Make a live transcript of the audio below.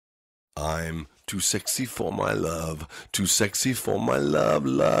I'm too sexy for my love, too sexy for my love.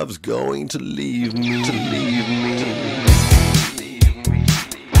 Love's going to leave me, to leave me.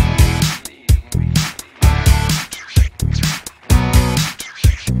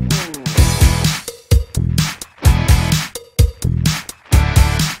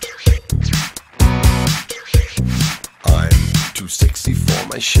 Too sexy for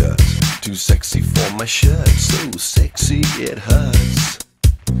my shirt, too sexy for my shirt, so sexy it hurts.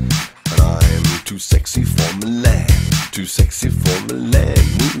 And I'm too sexy for Milan, too sexy for Milan,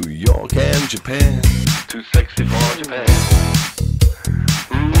 New York and Japan. Too sexy for Japan.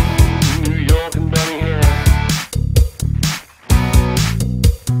 New York and Birmingham.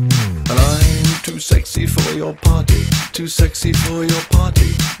 And I'm too sexy for your party, too sexy for your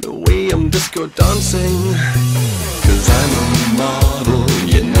party, the way I'm disco dancing. 'Cause I'm a model,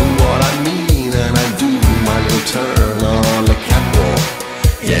 you know what I mean, and I do my little turn on the catwalk.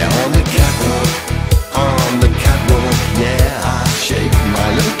 Yeah, on the catwalk, on the catwalk. Yeah, I shake my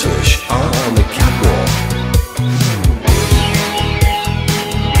little tush on the catwalk.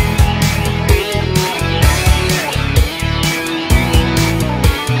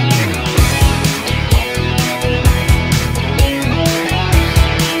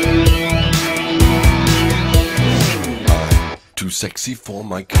 Too sexy for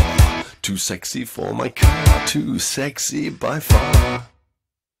my car, too sexy for my car, too sexy by far.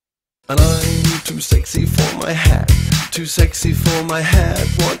 And I'm too sexy for my hat, too sexy for my hat.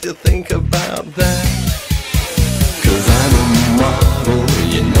 What do you think about that? 'Cause I'm a model,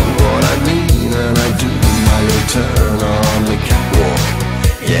 you know what I mean, and I do my little turn on the catwalk.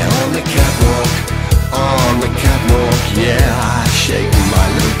 Yeah, on the catwalk, on the catwalk. Yeah, I shake my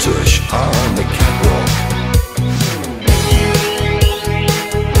little tush on the catwalk.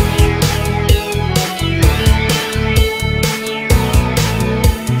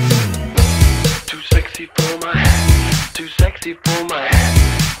 Too sexy for my hat, too sexy for my hat,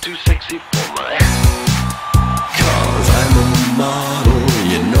 too sexy for my hat. 'Cause I'm a model,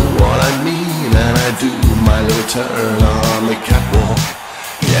 you know what I mean, and I do my little turn on the catwalk.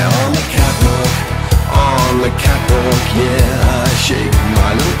 Yeah, on the catwalk, on the catwalk. Yeah, I shake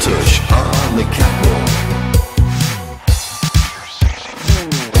my little tush on the catwalk.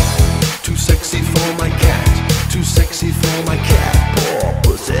 Too sexy for my cat, too sexy for my cat. Poor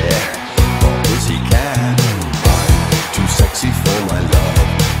pussy, poor pussycat. I'm too sexy for my love,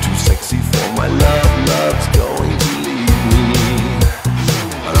 too sexy for my love. Love's going to leave me,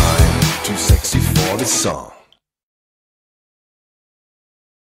 and I'm too sexy for this song.